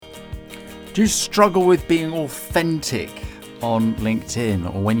Do you struggle with being authentic on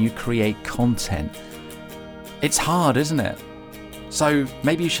LinkedIn or when you create content? It's hard, isn't it? So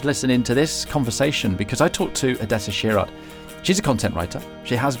maybe you should listen into this conversation because I talked to Odessa Sherreard. She's a content writer.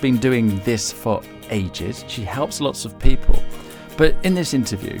 She has been doing this for ages. She helps lots of people. But in this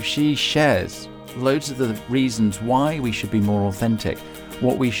interview, she shares loads of the reasons why we should be more authentic,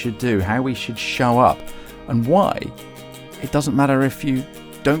 what we should do, how we should show up, and why it doesn't matter if you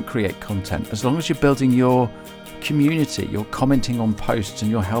don't create content. As long as you're building your community, you're commenting on posts and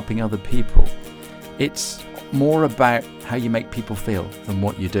you're helping other people. It's more about how you make people feel than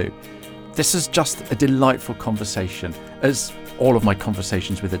what you do. This is just a delightful conversation, as all of my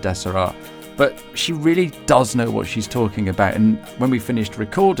conversations with Odessa are. But she really does know what she's talking about. And when we finished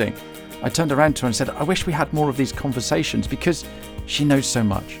recording, I turned around to her and said, I wish we had more of these conversations because she knows so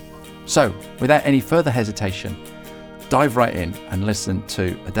much. So without any further hesitation, dive right in and listen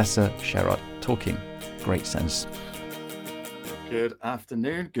to Odessa Sherreard talking great sense. Good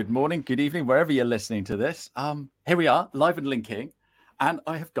afternoon, good morning, good evening, wherever you're listening to this. Here we are, live and linking, and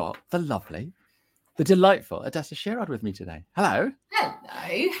I have got the lovely, the delightful Odessa Sherreard with me today. Hello.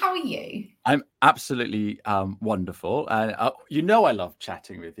 Hello, how are you? I'm absolutely wonderful. You know I love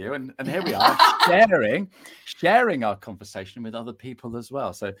chatting with you, and here we are, sharing our conversation with other people as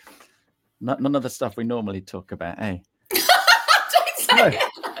well. So none of the stuff we normally talk about, eh? Don't say it.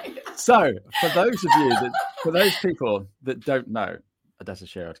 So for those people that don't know Odessa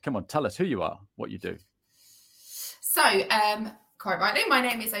Sherreard, come on, tell us who you are, what you do. So, quite rightly, my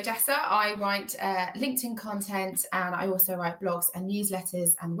name is Odessa. I write LinkedIn content, and I also write blogs and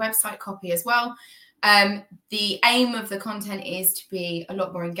newsletters and website copy as well. The aim of the content is to be a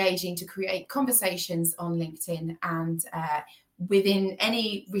lot more engaging, to create conversations on LinkedIn and within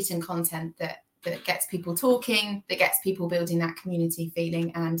any written content that gets people talking, that gets people building that community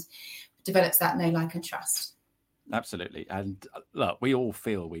feeling and develops that know, like and trust. Absolutely. And look, we all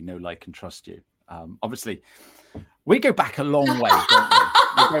feel we know, like and trust you. Obviously, we go back a long way,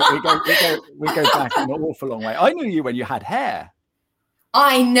 don't we? We go back an awful long way. I knew you when you had hair.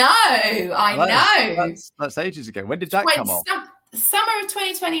 I know. That's ages ago. When did that come off? Summer of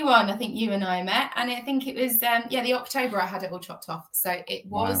 2021, I think you and I met, and I think it was the October I had it all chopped off. So it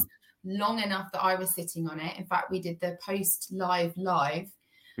was long enough that I was sitting on it. In fact, we did the post live.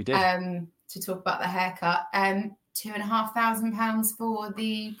 We did to talk about the haircut. £2,500 for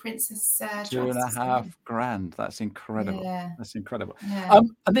the Princess Trust. £2,500. That's incredible. Yeah. That's incredible. Yeah.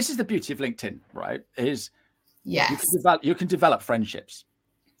 And this is the beauty of LinkedIn, right? Is yes, you can develop friendships.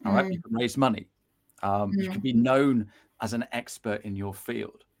 All right, you can raise money. You can be known as an expert in your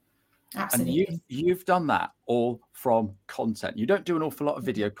field. Absolutely. And you've done that all from content. You don't do an awful lot of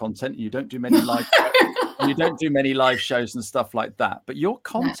video content. You don't do many live. You don't do many live shows and stuff like that. But your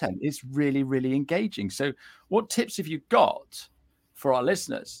content is really, really engaging. So, what tips have you got for our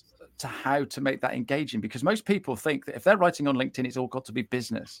listeners to how to make that engaging? Because most people think that if they're writing on LinkedIn, it's all got to be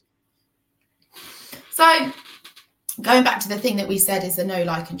business. So, going back to the thing that we said is the know,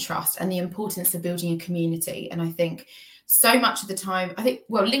 like, and trust, and the importance of building a community. And I think so much of the time,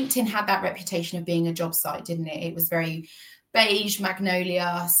 LinkedIn had that reputation of being a job site, didn't it? It was very beige,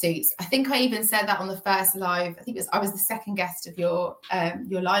 magnolia suits. I think I even said that on the first live. I was the second guest of your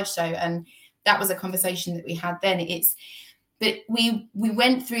live show, and that was a conversation that we had then. But we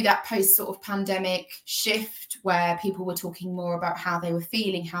went through that post sort of pandemic shift where people were talking more about how they were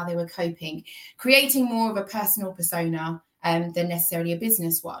feeling, how they were coping, creating more of a personal persona than necessarily a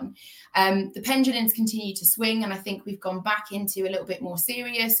business one. The pendulums continue to swing, and I think we've gone back into a little bit more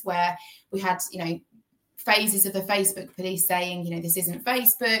serious where we had, phases of the Facebook police saying, this isn't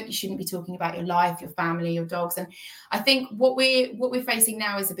Facebook, you shouldn't be talking about your life, your family, your dogs. And I think what we're facing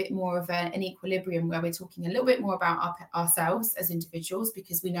now is a bit more of an equilibrium where we're talking a little bit more about ourselves as individuals,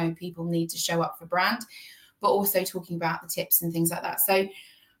 because we know people need to show up for brand, but also talking about the tips and things like that. So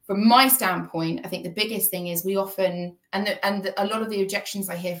from my standpoint, I think the biggest thing is we often, and a lot of the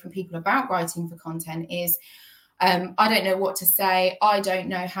objections I hear from people about writing for content is, I don't know what to say. I don't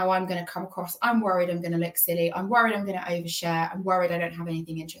know how I'm going to come across. I'm worried I'm going to look silly. I'm worried I'm going to overshare. I'm worried I don't have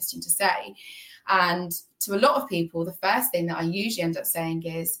anything interesting to say. And to a lot of people, the first thing that I usually end up saying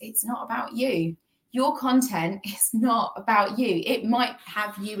is, it's not about you. Your content is not about you. It might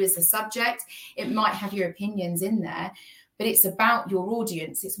have you as a subject. It might have your opinions in there, but it's about your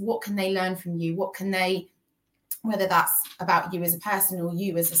audience. It's what can they learn from you? What can they, whether that's about you as a person or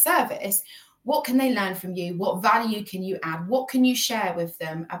you as a service, what can they learn from you? What value can you add? What can you share with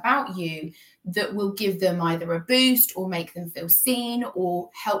them about you that will give them either a boost or make them feel seen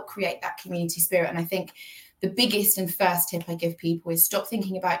or help create that community spirit? And I think the biggest and first tip I give people is stop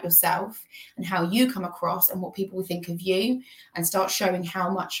thinking about yourself and how you come across and what people think of you, and start showing how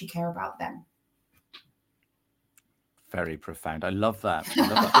much you care about them. Very profound. I love that.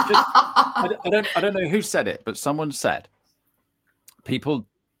 I don't know who said it, but someone said people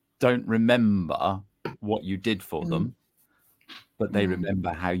don't remember what you did for them, but they remember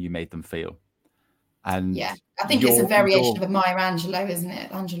how you made them feel. And yeah, I think it's a variation of a Maya Angelou, isn't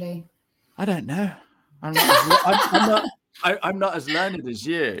it, Angelou? I don't know. I'm not as learned as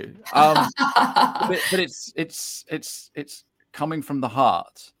you. But it's coming from the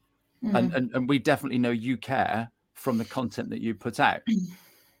heart, and we definitely know you care from the content that you put out.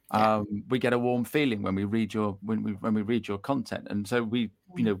 We get a warm feeling when we read your content, and so we,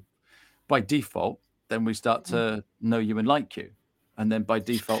 by default, then we start to know you and like you, and then by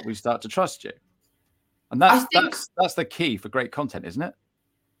default we start to trust you, and that's the key for great content, isn't it?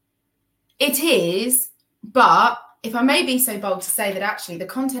 It is, but if I may be so bold to say that actually the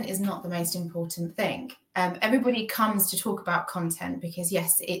content is not the most important thing. Everybody comes to talk about content because,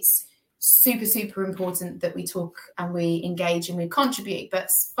 yes, it's super, super important that we talk and we engage and we contribute,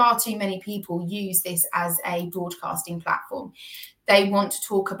 but far too many people use this as a broadcasting platform. They want to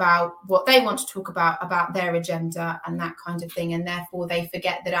talk about what they want to talk about their agenda and that kind of thing, and therefore they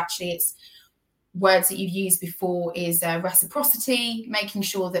forget that actually it's words that you've used before is reciprocity, making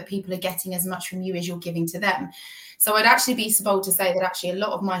sure that people are getting as much from you as you're giving to them. So I'd actually be so bold to say that actually a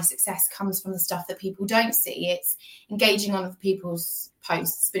lot of my success comes from the stuff that people don't see. It's engaging on other people's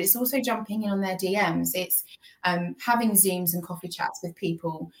posts, but it's also jumping in on their DMs. It's having Zooms and coffee chats with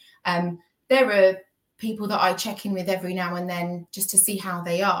people. There are people that I check in with every now and then just to see how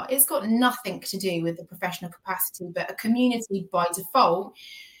they are. It's got nothing to do with the professional capacity, but a community by default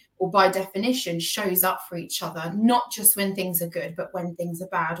or by definition shows up for each other, not just when things are good, but when things are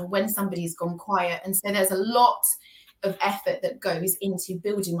bad or when somebody's gone quiet. And so there's a lot of effort that goes into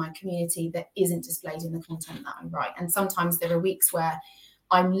building my community that isn't displayed in the content that I write. And sometimes there are weeks where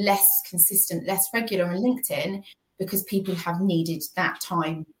I'm less consistent, less regular on LinkedIn because people have needed that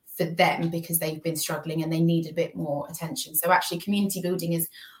time for them because they've been struggling and they need a bit more attention. So actually community building is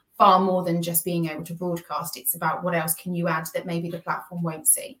far more than just being able to broadcast. It's about what else can you add that maybe the platform won't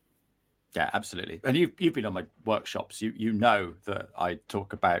see. Yeah, absolutely. And you've been on my workshops. You know that I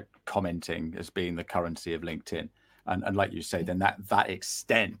talk about commenting as being the currency of LinkedIn, and like you say, then that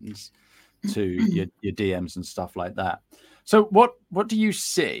extends to your DMs and stuff like that. So what do you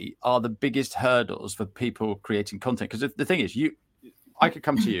see are the biggest hurdles for people creating content? Because the thing is, I could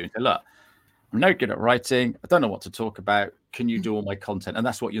come to you and say, look, I'm no good at writing. I don't know what to talk about. Can you do all my content? And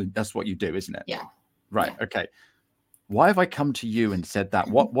that's what you do, isn't it? Yeah. Right. Yeah. Okay. Why have I come to you and said that?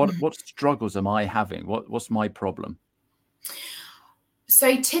 What struggles am I having? What's my problem?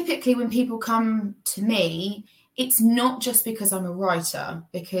 So typically when people come to me, it's not just because I'm a writer,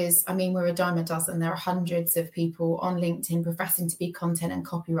 because I mean, we're a dime a dozen. There are hundreds of people on LinkedIn professing to be content and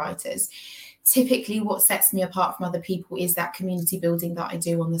copywriters. Typically what sets me apart from other people is that community building that I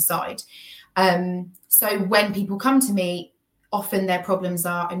do on the side. So when people come to me, often their problems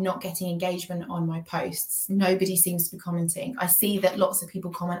are I'm not getting engagement on my posts. Nobody seems to be commenting. I see that lots of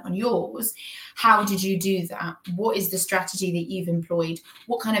people comment on yours. How did you do that? What is the strategy that you've employed?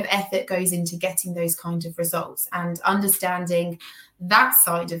 What kind of effort goes into getting those kind of results? And understanding that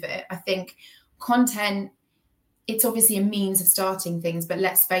side of it, I think content, it's obviously a means of starting things, but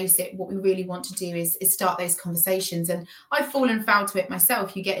let's face it, what we really want to do is start those conversations. And I've fallen foul to it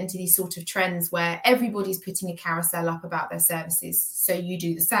myself. You get into these sort of trends where everybody's putting a carousel up about their services, so you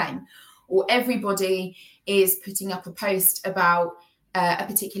do the same. Or everybody is putting up a post about a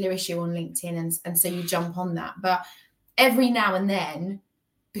particular issue on LinkedIn, and so you jump on that. But every now and then,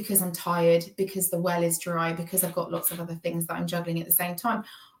 because I'm tired, because the well is dry, because I've got lots of other things that I'm juggling at the same time,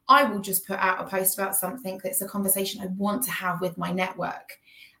 I will just put out a post about something that's a conversation I want to have with my network.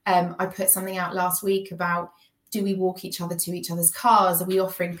 I put something out last week about, do we walk each other to each other's cars? Are we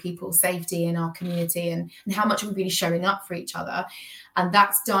offering people safety in our community? And how much are we really showing up for each other? And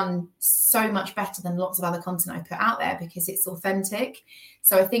that's done so much better than lots of other content I put out there because it's authentic.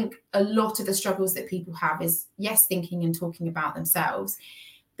 So I think a lot of the struggles that people have is, yes, thinking and talking about themselves.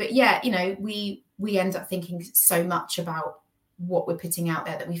 But yeah, we end up thinking so much about what we're putting out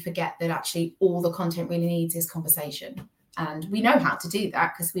there that we forget that actually all the content really needs is conversation. And we know how to do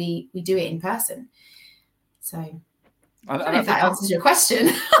that because we do it in person. So I don't know if that answers your question.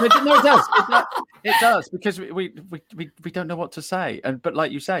 No, it does. It does, because we don't know what to say. But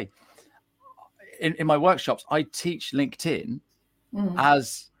like you say, in my workshops, I teach LinkedIn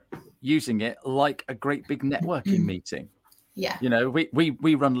as using it like a great big networking meeting. Yeah. You know, we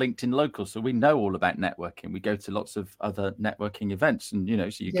run LinkedIn Local, so we know all about networking. We go to lots of other networking events, and, you know,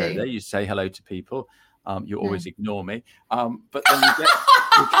 so you go there, you say hello to people. You always ignore me. But then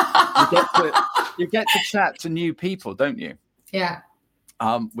you get to chat to new people, don't you? Yeah.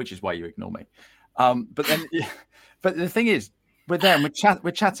 Which is why you ignore me. But then, but the thing is, we're there and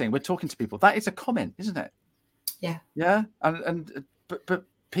we're chatting, we're talking to people. That is a comment, isn't it? Yeah. Yeah. But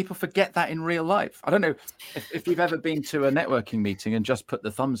people forget that in real life. I don't know if you've ever been to a networking meeting and just put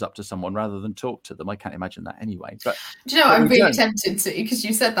the thumbs up to someone rather than talk to them. I can't imagine that anyway. But do you know, I'm really tempted to, because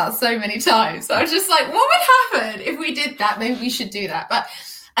you said that so many times. I was just like, what would happen if we did that? Maybe we should do that. But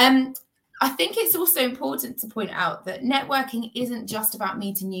I think it's also important to point out that networking isn't just about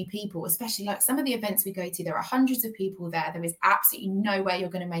meeting new people, especially like some of the events we go to. There are hundreds of people there. There is absolutely no way you're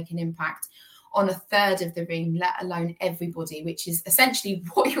going to make an impact on a third of the room, let alone everybody, which is essentially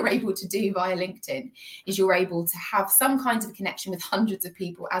what you're able to do via LinkedIn, is you're able to have some kind of connection with hundreds of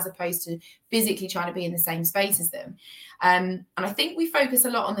people as opposed to physically trying to be in the same space as them. And I think we focus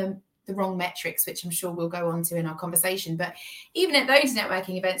a lot on the wrong metrics, which I'm sure we'll go on to in our conversation. But even at those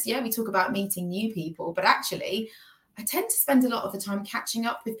networking events, yeah, we talk about meeting new people, but actually I tend to spend a lot of the time catching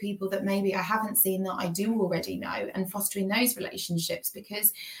up with people that maybe I haven't seen that I do already know, and fostering those relationships,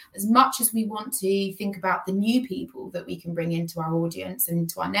 because as much as we want to think about the new people that we can bring into our audience and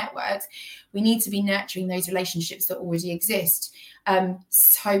into our networks, we need to be nurturing those relationships that already exist.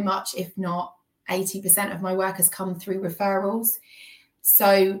 So much, if not 80% of my work has come through referrals.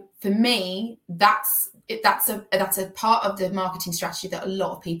 So for me, that's a part of the marketing strategy that a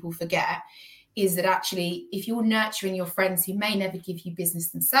lot of people forget, is that actually if you're nurturing your friends who may never give you business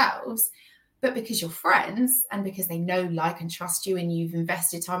themselves, but because you're friends and because they know, like, and trust you and you've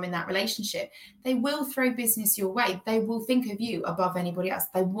invested time in that relationship, they will throw business your way. They will think of you above anybody else.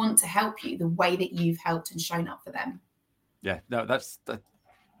 They want to help you the way that you've helped and shown up for them. Yeah, no, that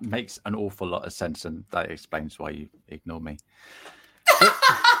makes an awful lot of sense, and that explains why you ignore me.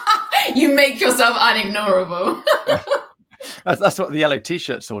 You make yourself unignorable. That's what the yellow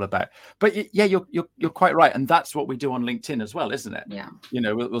t-shirt's all about. But yeah, you're quite right, and that's what we do on LinkedIn as well, isn't it? Yeah. You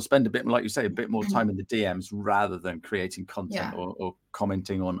know, we'll spend a bit, like you say, a bit more time in the DMs rather than creating content or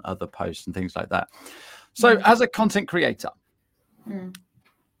commenting on other posts and things like that. So, as a content creator,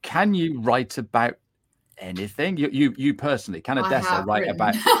 can you write about anything? You personally, can Odessa write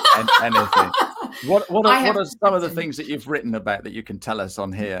about anything? What are some of the things that you've written about that you can tell us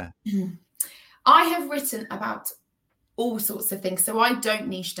on here? I have written about all sorts of things. So I don't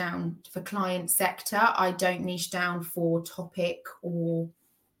niche down for client sector. I don't niche down for topic or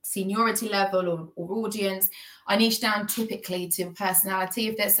seniority level or audience. I niche down typically to personality.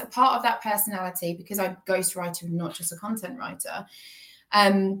 If there's a part of that personality, because I'm a ghostwriter and not just a content writer,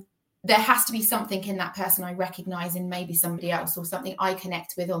 there has to be something in that person I recognize in maybe somebody else, or something I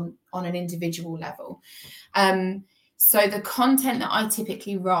connect with on an individual level. So the content that I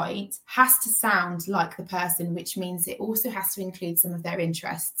typically write has to sound like the person, which means it also has to include some of their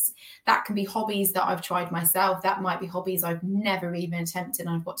interests. That can be hobbies that I've tried myself. That might be hobbies I've never even attempted,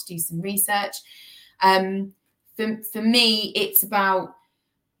 and I've got to do some research. For me, it's about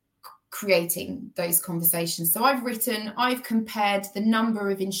creating those conversations. So I've compared the number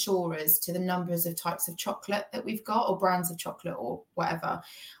of insurers to the numbers of types of chocolate that we've got, or brands of chocolate, or whatever.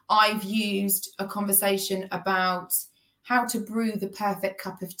 I've used a conversation about how to brew the perfect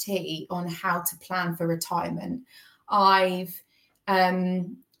cup of tea on how to plan for retirement. I've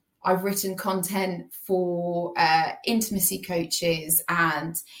written content for intimacy coaches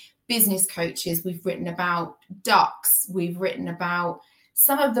and business coaches. We've written about ducks. We've written about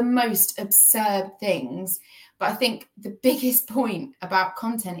some of the most absurd things. But I think the biggest point about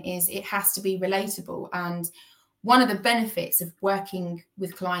content is it has to be relatable. And one of the benefits of working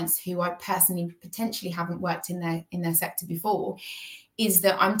with clients who I personally potentially haven't worked in their sector before is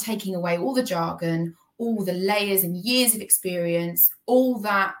that I'm taking away all the jargon, all the layers and years of experience, all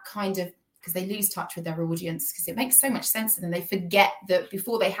that kind of, because they lose touch with their audience, because it makes so much sense to them. They forget that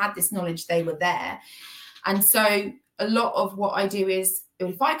before they had this knowledge, they were there. And so a lot of what I do is,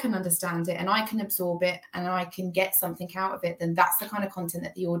 if I can understand it and I can absorb it and I can get something out of it, then that's the kind of content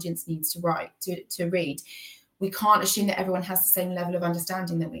that the audience needs to read. We can't assume that everyone has the same level of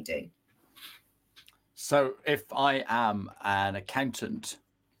understanding that we do. So if I am an accountant,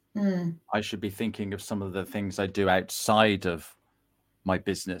 I should be thinking of some of the things I do outside of my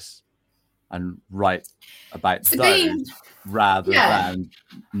business and write about those rather than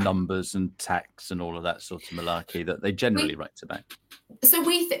numbers and tax and all of that sort of malarkey that they generally write about. So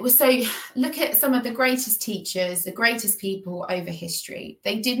look at some of the greatest teachers, the greatest people over history.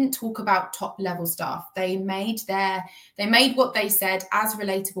 They didn't talk about top level stuff. They made what they said as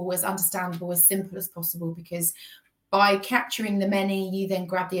relatable, as understandable, as simple as possible, because by capturing the many, you then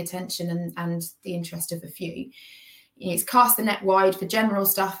grab the attention and the interest of a few. It's cast the net wide for general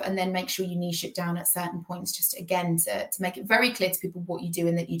stuff, and then make sure you niche it down at certain points, just again to make it very clear to people what you do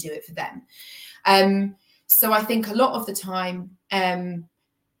and that you do it for them. So I think a lot of the time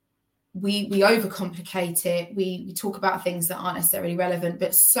we overcomplicate it. We talk about things that aren't necessarily relevant,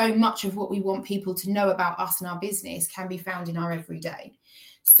 but so much of what we want people to know about us and our business can be found in our everyday.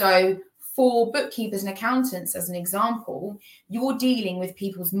 So for bookkeepers and accountants, as an example, you're dealing with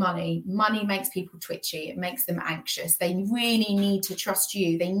people's money. Money makes people twitchy. It makes them anxious. They really need to trust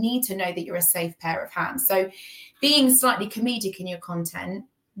you. They need to know that you're a safe pair of hands. So being slightly comedic in your content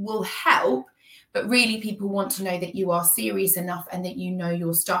will help, but really people want to know that you are serious enough and that you know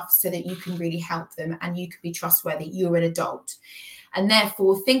your stuff so that you can really help them and you can be trustworthy. You're an adult. And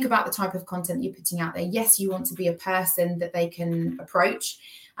therefore, think about the type of content you're putting out there. Yes, you want to be a person that they can approach.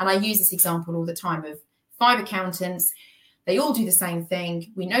 And I use this example all the time of 5 accountants. They all do the same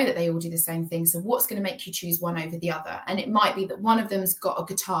thing. We know that they all do the same thing. So what's going to make you choose one over the other? And it might be that one of them's got a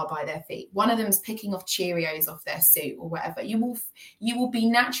guitar by their feet. One of them's picking off Cheerios off their suit or whatever. You will be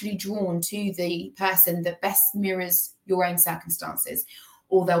naturally drawn to the person that best mirrors your own circumstances.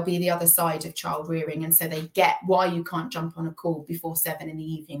 Or they'll be the other side of child rearing. And so they get why you can't jump on a call before 7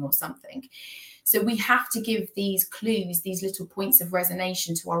 p.m. or something. So we have to give these clues, these little points of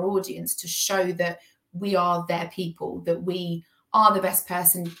resonation to our audience to show that we are their people, that we are the best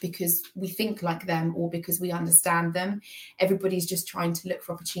person because we think like them or because we understand them. Everybody's just trying to look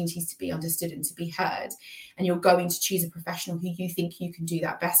for opportunities to be understood and to be heard. And you're going to choose a professional who you think you can do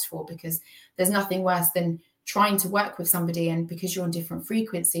that best for, because there's nothing worse than trying to work with somebody and because you're on different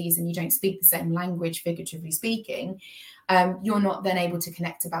frequencies and you don't speak the same language, figuratively speaking, you're not then able to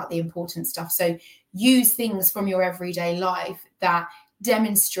connect about the important stuff. So use things from your everyday life that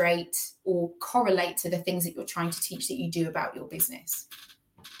demonstrate or correlate to the things that you're trying to teach that you do about your business.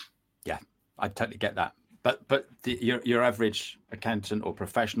 Yeah, I totally get that. But your average accountant or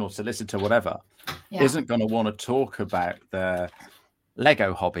professional solicitor, whatever, isn't going to want to talk about their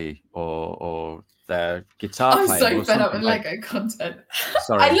Lego hobby or their guitar playing. I'm so fed up with Lego content.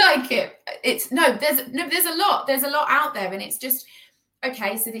 Sorry. I like it. There's a lot out there, and it's just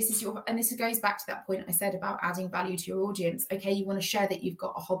okay. So this goes back to that point I said about adding value to your audience. Okay, you want to share that you've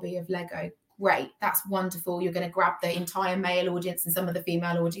got a hobby of Lego. Great, that's wonderful. You're going to grab the entire male audience and some of the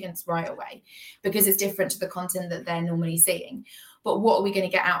female audience right away because it's different to the content that they're normally seeing. But what are we going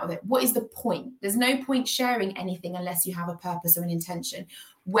to get out of it? What is the point? There's no point sharing anything unless you have a purpose or an intention.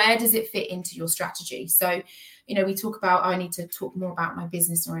 Where does it fit into your strategy? So, we talk about, I need to talk more about my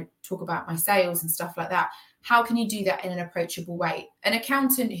business or I talk about my sales and stuff like that. How can you do that in an approachable way? An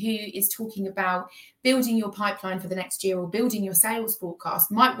accountant who is talking about building your pipeline for the next year or building your sales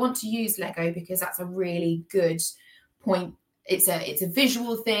forecast might want to use Lego because that's a really good point. It's a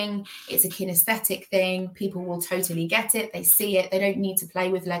visual thing. It's a kinesthetic thing. People will totally get it. They see it. They don't need to play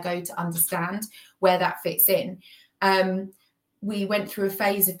with Lego to understand where that fits in. We went through a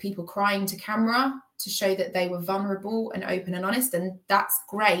phase of people crying to camera to show that they were vulnerable and open and honest. And that's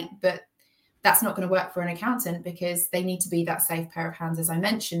great, but that's not going to work for an accountant because they need to be that safe pair of hands, as I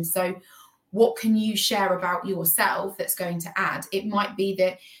mentioned. So what can you share about yourself that's going to add? It might be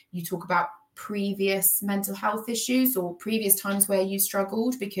that you talk about previous mental health issues or previous times where you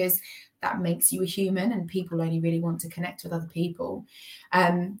struggled, because that makes you a human and people only really want to connect with other people.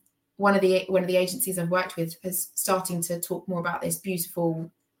 One of the agencies I've worked with is starting to talk more about this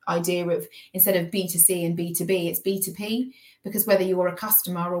beautiful idea of, instead of B2C and B2B, it's B2P, because whether you're a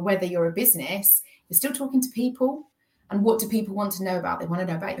customer or whether you're a business, you're still talking to people. And what do people want to know about? They want to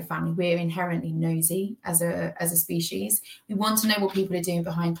know about your family. We're inherently nosy as a species. We want to know what people are doing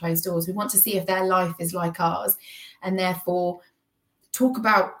behind closed doors. We want to see if their life is like ours. And therefore, talk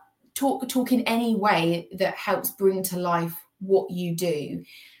in any way that helps bring to life what you do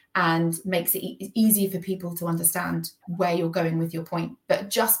and makes it easy for people to understand where you're going with your point. But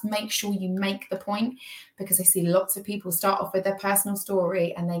just make sure you make the point, because I see lots of people start off with their personal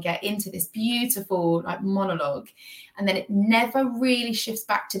story and they get into this beautiful monologue, and then it never really shifts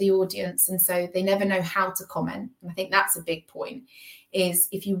back to the audience, and so they never know how to comment. And I think that's a big point, is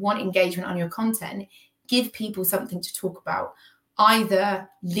if you want engagement on your content, give people something to talk about. Either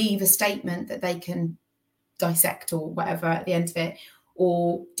leave a statement that they can dissect or whatever at the end of it,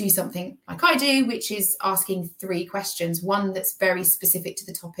 or do something like I do, which is asking 3 questions, one that's very specific to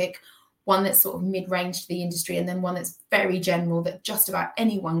the topic, one that's sort of mid-range to the industry, and then one that's very general that just about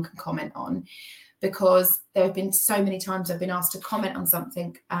anyone can comment on. Because there have been so many times I've been asked to comment on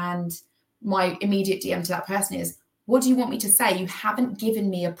something, and my immediate DM to that person is, what do you want me to say? You haven't given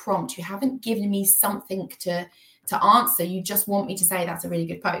me a prompt. You haven't given me something to answer. You just want me to say that's a really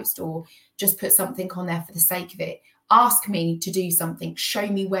good post, or just put something on there for the sake of it. Ask me to do something. Show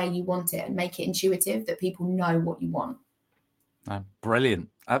me where you want it, and make it intuitive that people know what you want. Brilliant.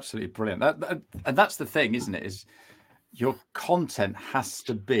 Absolutely brilliant. And that's the thing, isn't it? Is your content has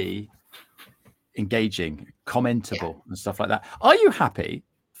to be engaging, commentable, and stuff like that. Are you happy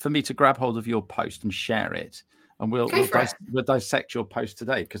for me to grab hold of your post and share it? And we'll dissect your post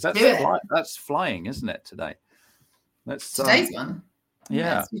today, because that's flying, isn't it, today? That's today's one.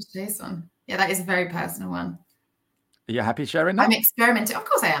 Yeah. Today's one. Yeah, that is a very personal one. Are you happy sharing that? I'm experimenting. Of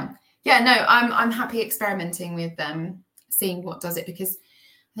course I am. Yeah, no, I'm happy experimenting with seeing what does it, because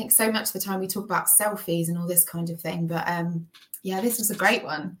I think so much of the time we talk about selfies and all this kind of thing, but yeah, this was a great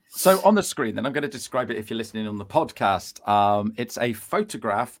one. So on the screen, then I'm going to describe it if you're listening on the podcast. It's a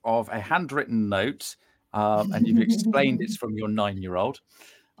photograph of a handwritten note, and you've explained it's from your 9-year-old.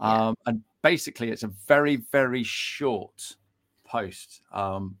 And basically, it's a very, very short post,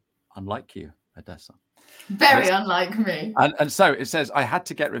 unlike you, Odessa. Very unlike me. And so it says, I had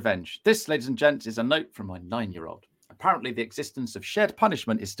to get revenge. This, ladies and gents, is a note from my 9-year-old. Apparently, the existence of shared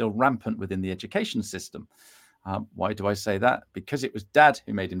punishment is still rampant within the education system. Why do I say that? Because it was Dad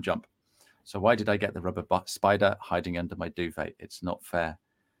who made him jump. So why did I get the rubber spider hiding under my duvet? It's not fair.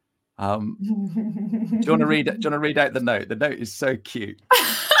 Do you want to read out the note? The note is so cute.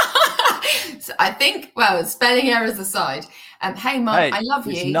 So I think, well, spelling errors aside, hey, Mum, I love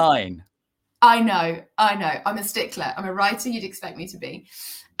you. It's 9. I know. I'm a stickler. I'm a writer. You'd expect me to be.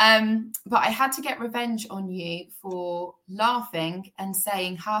 But I had to get revenge on you for laughing and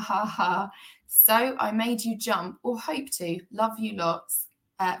saying, ha, ha, ha. So I made you jump, or hope to. Love you lots.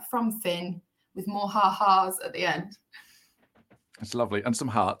 From Finn, with more ha-has at the end. It's lovely. And some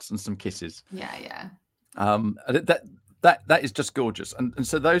hearts and some kisses. Yeah. That is just gorgeous. And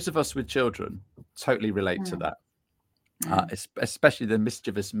so those of us with children totally relate to that. Especially the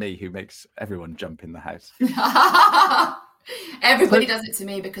mischievous me who makes everyone jump in the house. Everybody does it to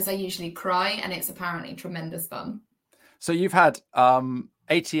me because I usually cry, and it's apparently tremendous fun. So you've had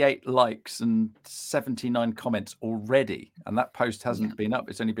 88 likes and 79 comments already, and that post hasn't been up.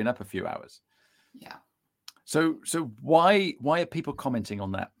 It's only been up a few hours. Yeah. So why are people commenting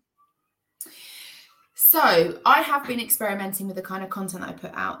on that? So I have been experimenting with the kind of content I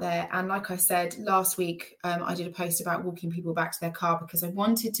put out there. And like I said, last week, I did a post about walking people back to their car because I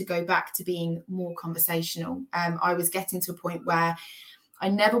wanted to go back to being more conversational. I was getting to a point where I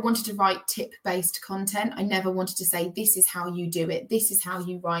never wanted to write tip-based content. I never wanted to say, this is how you do it. This is how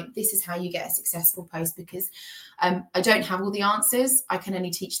you write. This is how you get a successful post, because I don't have all the answers. I can only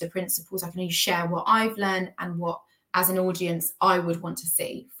teach the principles. I can only share what I've learned and what, as an audience, I would want to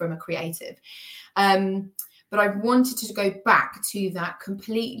see from a creative. But I wanted to go back to that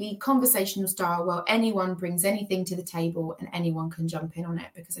completely conversational style where anyone brings anything to the table and anyone can jump in on it,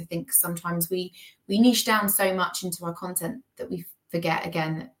 because I think sometimes we niche down so much into our content that we forget,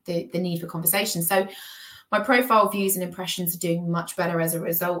 again, the need for conversation. So my profile views and impressions are doing much better as a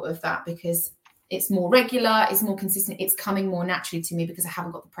result of that, because it's more regular, it's more consistent, it's coming more naturally to me because I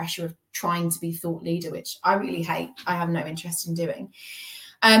haven't got the pressure of trying to be thought leader, which I really hate. I have no interest in doing.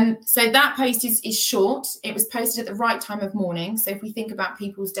 So that post is short. It was posted at the right time of morning. So if we think about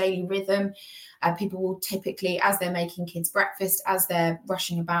people's daily rhythm, people will typically, as they're making kids breakfast, as they're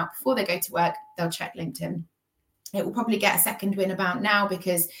rushing about before they go to work, they'll check LinkedIn. It will probably get a second win about now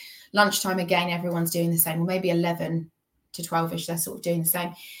because lunchtime, again, everyone's doing the same, or maybe 11 to 12ish, they're sort of doing the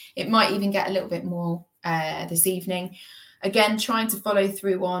same. It might even get a little bit more this evening. Again, trying to follow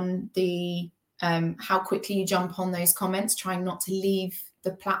through on the how quickly you jump on those comments, trying not to leave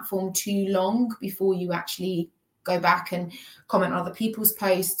the platform too long before you actually go back and comment on other people's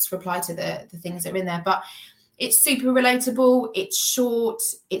posts, reply to the things that are in there. But it's super relatable. It's short.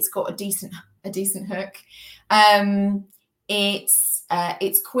 It's got a decent hook.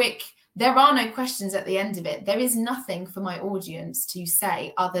 It's quick. There are no questions at the end of it. There is nothing for my audience to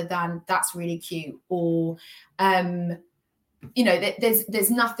say other than that's really cute, or there's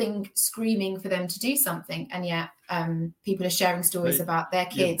nothing screaming for them to do something, and yet people are sharing stories about their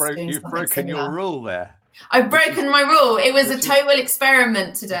kids doing something similar. You've broken your rule there. I've broken my rule. It was a total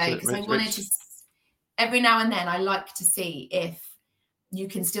experiment today because I wanted to. Every now and then, I like to see if you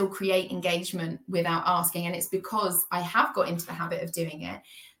can still create engagement without asking, and it's because I have got into the habit of doing it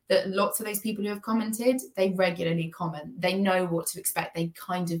that lots of those people who have commented, they regularly comment. They know what to expect. They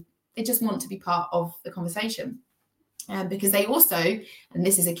kind of They just want to be part of the conversation. Because they also, and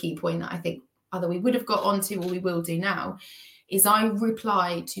this is a key point that I think either we would have got onto or we will do now, is I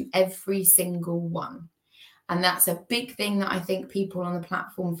reply to every single one. And that's a big thing that I think people on the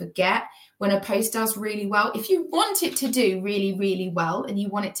platform forget. When a post does really well, if you want it to do really, really well and you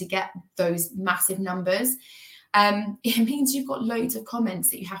want it to get those massive numbers, it means you've got loads of comments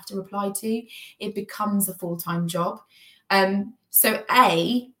that you have to reply to. It becomes a full-time job. So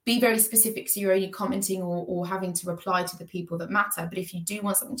be very specific, so you're only commenting or having to reply to the people that matter. But if you do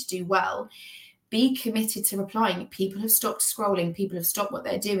want something to do well, be committed to replying. People have stopped scrolling. People have stopped what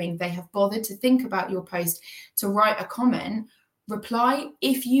they're doing. They have bothered to think about your post, to write a comment. Reply.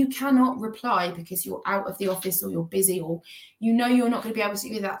 If you cannot reply because you're out of the office or you're busy or you're not going to be able to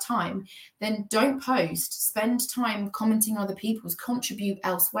do that time, then don't post. Spend time commenting on other people's, contribute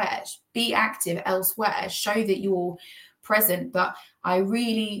elsewhere, be active elsewhere, show that you're present. But I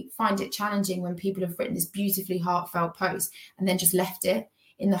really find it challenging when people have written this beautifully heartfelt post and then just left it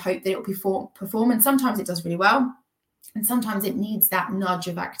in the hope that it will perform. And sometimes it does really well, and sometimes it needs that nudge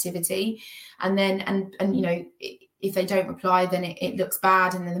of activity. And then, and you know, if they don't reply, then it looks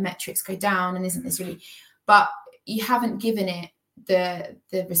bad, and then the metrics go down. And isn't this really? But you haven't given it the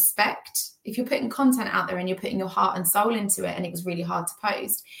respect. If you're putting content out there and you're putting your heart and soul into it, and it was really hard to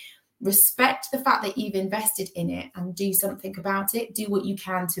post, respect the fact that you've invested in it and do something about it. Do what you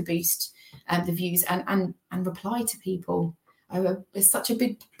can to boost the views and reply to people. It's such a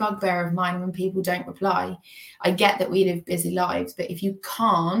big bugbear of mine when people don't reply. I get that we live busy lives, but if you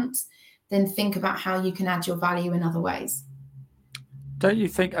can't, then think about how you can add your value in other ways. Don't you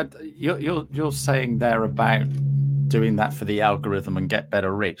think you're saying there about doing that for the algorithm and get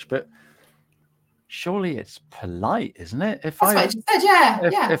better reach, but surely it's polite, isn't it? That's what I just said,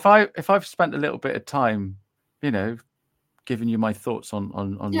 yeah. If I've spent a little bit of time, you know, giving you my thoughts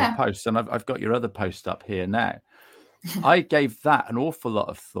on your posts, and I've got your other post up here now. I gave that an awful lot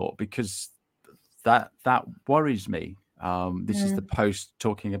of thought because that worries me. This is the post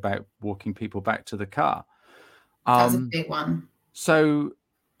talking about walking people back to the car. That was a big one. So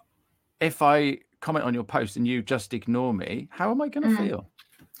if I comment on your post and you just ignore me, how am I going to feel?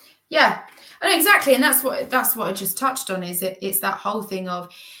 Yeah, exactly. And that's what I just touched on, is it's that whole thing of,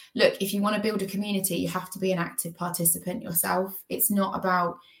 look, if you want to build a community, you have to be an active participant yourself. It's not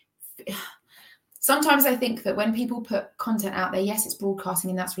about... Sometimes I think that when people put content out there, yes, it's broadcasting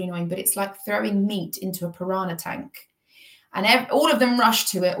and that's really annoying, but it's like throwing meat into a piranha tank. And all of them rush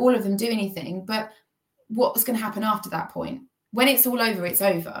to it, all of them do anything. But what's going to happen after that point? When it's all over, it's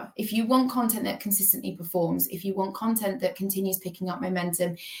over. If you want content that consistently performs, if you want content that continues picking up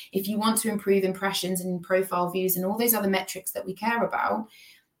momentum, if you want to improve impressions and profile views and all those other metrics that we care about,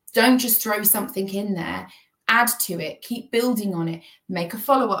 don't just throw something in there. Add to it, keep building on it, make a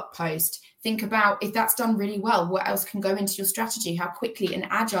follow-up post. Think about, if that's done really well, what else can go into your strategy? How quickly and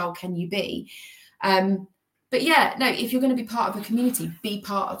agile can you be? But yeah, no, if you're going to be part of a community, be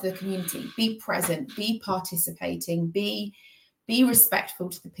part of the community, be present, be participating, be respectful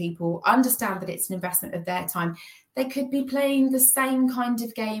to the people, understand that it's an investment of their time. They could be playing the same kind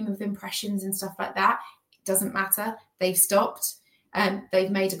of game of impressions and stuff like that. It doesn't matter. They've stopped.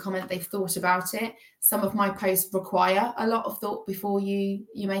 They've made a comment, they've thought about it. Some of my posts require a lot of thought before you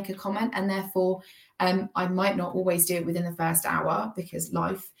make a comment, and therefore I might not always do it within the first hour because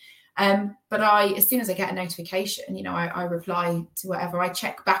life. But as soon as I get a notification, you know, I reply to whatever. I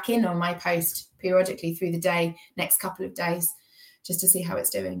check back in on my post periodically through the day, next couple of days, just to see how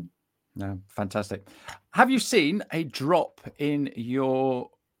it's doing. No, fantastic. Have you seen a drop in your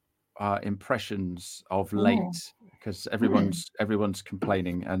impressions of late? Because everyone's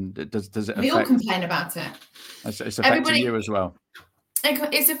complaining, and does it affect... We all complain about it. It's affecting you as well.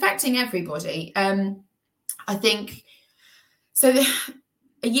 It's affecting everybody. I think so.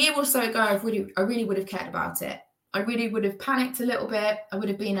 A year or so ago, I really would have cared about it. I really would have panicked a little bit. I would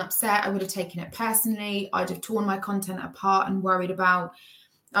have been upset. I would have taken it personally. I'd have torn my content apart and worried about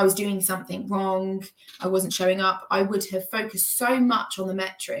I was doing something wrong. I wasn't showing up. I would have focused so much on the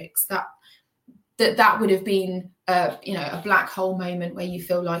metrics that would have been a black hole moment where you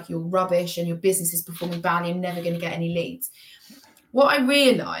feel like you're rubbish and your business is performing badly and never going to get any leads. What I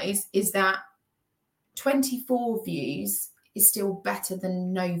realized is that 24 views is still better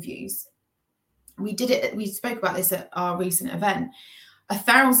than no views. We spoke about this at our recent event.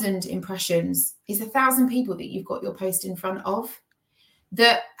 1,000 impressions is 1,000 people that you've got your post in front of.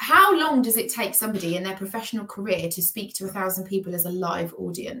 How long does it take somebody in their professional career to speak to 1,000 people as a live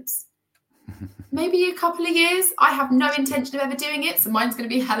audience? Maybe a couple of years. I have no intention of ever doing it, so mine's going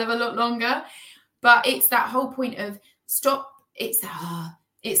to be a hell of a lot longer. But it's that whole point of stop. It's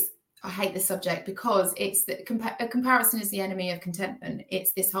I hate this subject because it's a comparison is the enemy of contentment.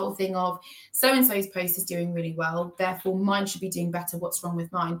 It's this whole thing of so-and-so's post is doing really well, therefore mine should be doing better. What's wrong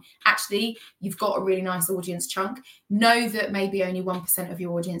with mine? Actually, you've got a really nice audience chunk. Know that maybe only 1% of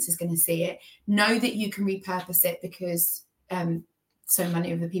your audience is going to see it. Know that you can repurpose it because so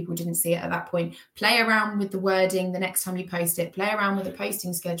many of the people didn't see it at that point. Play around with the wording the next time you post it. Play around with the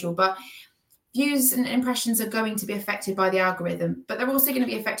posting schedule. But views and impressions are going to be affected by the algorithm, but they're also going to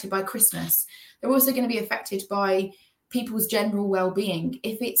be affected by Christmas. They're also going to be affected by people's general well-being.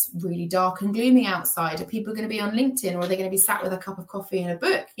 If it's really dark and gloomy outside, are people going to be on LinkedIn, or are they going to be sat with a cup of coffee and a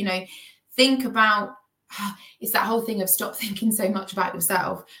book? You know, think about, it's that whole thing of stop thinking so much about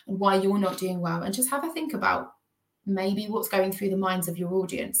yourself and why you're not doing well, and just have a think about maybe what's going through the minds of your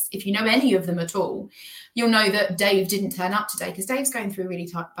audience. If you know any of them at all, you'll know that Dave didn't turn up today because Dave's going through a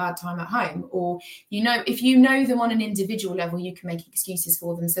really bad time at home. Or, you know, if you know them on an individual level, you can make excuses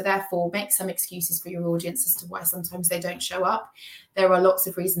for them. So therefore, make some excuses for your audience as to why sometimes they don't show up. There are lots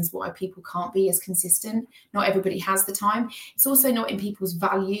of reasons why people can't be as consistent. Not everybody has the time. It's also not in people's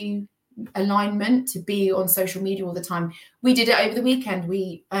value alignment to be on social media all the time. We did it over the weekend.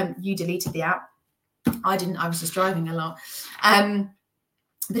 You deleted the app. I didn't, I was just driving a lot. But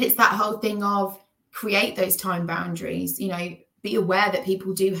it's that whole thing of create those time boundaries, you know, be aware that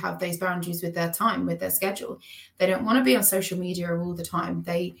people do have those boundaries with their time, with their schedule. They don't want to be on social media all the time.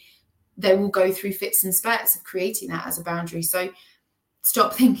 They will go through fits and spurts of creating that as a boundary. So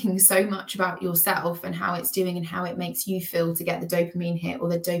stop thinking so much about yourself and how it's doing and how it makes you feel to get the dopamine hit or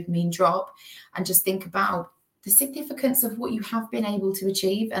the dopamine drop, and just think about the significance of what you have been able to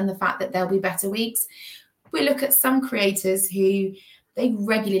achieve and the fact that there'll be better weeks. We look at some creators who they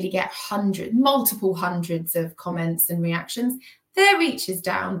regularly get multiple hundreds of comments and reactions. Their reach is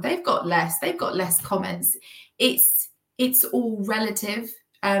down. They've got less comments. It's all relative.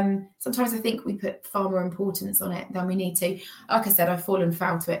 Sometimes I think we put far more importance on it than we need to. Like I said, I've fallen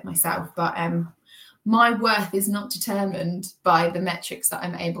foul to it myself, but my worth is not determined by the metrics that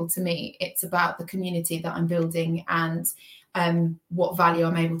I'm able to meet. It's about the community that I'm building and what value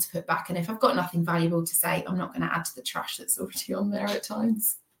I'm able to put back. And if I've got nothing valuable to say, I'm not going to add to the trash that's already on there at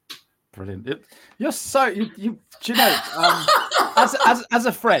times. Brilliant. You're so, you know, as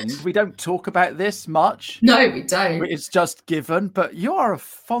a friend, we don't talk about this much. No, we don't. It's just given, but you are a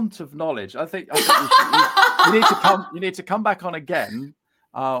font of knowledge. I think you need to come back on again.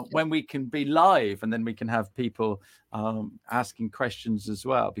 When we can be live, and then we can have people asking questions as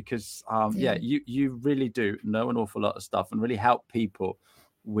well, because you really do know an awful lot of stuff and really help people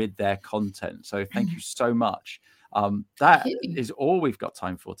with their content. So thank you so much. That is all we've got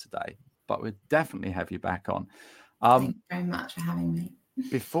time for today, but we'll definitely have you back on. Thank you very much for having me.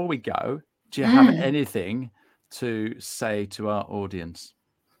 Before we go, do you have anything to say to our audience?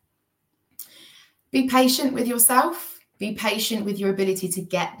 Be patient with yourself. Be patient with your ability to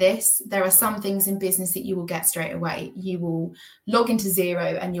get this. There are some things in business that you will get straight away. You will log into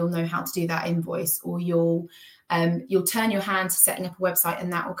Xero and you'll know how to do that invoice, or you'll turn your hand to setting up a website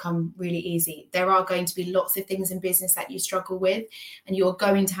and that will come really easy. There are going to be lots of things in business that you struggle with, and you're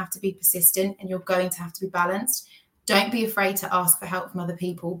going to have to be persistent and you're going to have to be balanced. Don't be afraid to ask for help from other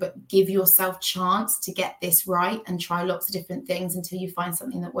people, but give yourself a chance to get this right and try lots of different things until you find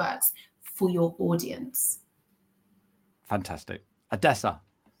something that works for your audience. Fantastic. Odessa,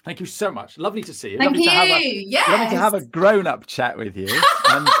 thank you so much. Lovely to see you. Thank Lovely you. Lovely to have a grown-up chat with you.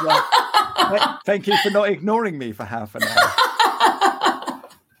 And thank you for not ignoring me for half an hour.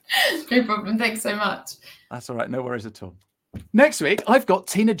 No problem. Thanks so much. That's all right. No worries at all. Next week, I've got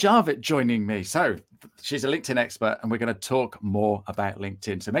Tina Jarvett joining me. So she's a LinkedIn expert, and we're going to talk more about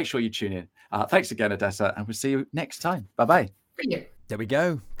LinkedIn. So make sure you tune in. Thanks again, Odessa, and we'll see you next time. Bye-bye. Brilliant. There we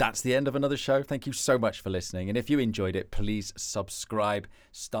go. That's the end of another show. Thank you so much for listening. And if you enjoyed it, please subscribe,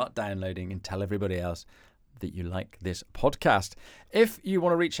 start downloading, and tell everybody else that you like this podcast. If you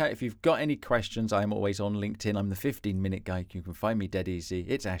want to reach out, if you've got any questions, I'm always on LinkedIn. I'm the 15-minute guy. You can find me dead easy.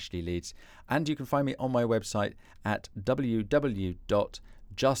 It's Ashley Leeds. And you can find me on my website at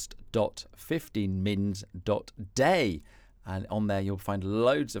www.just.15mins.day. And on there, you'll find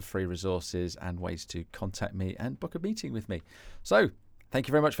loads of free resources and ways to contact me and book a meeting with me. So thank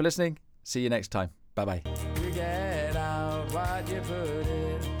you very much for listening. See you next time. Bye-bye. You get out what you put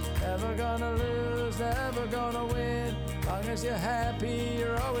in. Never gonna lose, never gonna win. Long as you're happy,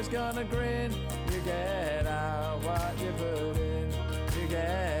 you're always gonna grin. You get out what you put in. You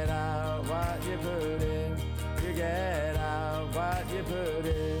get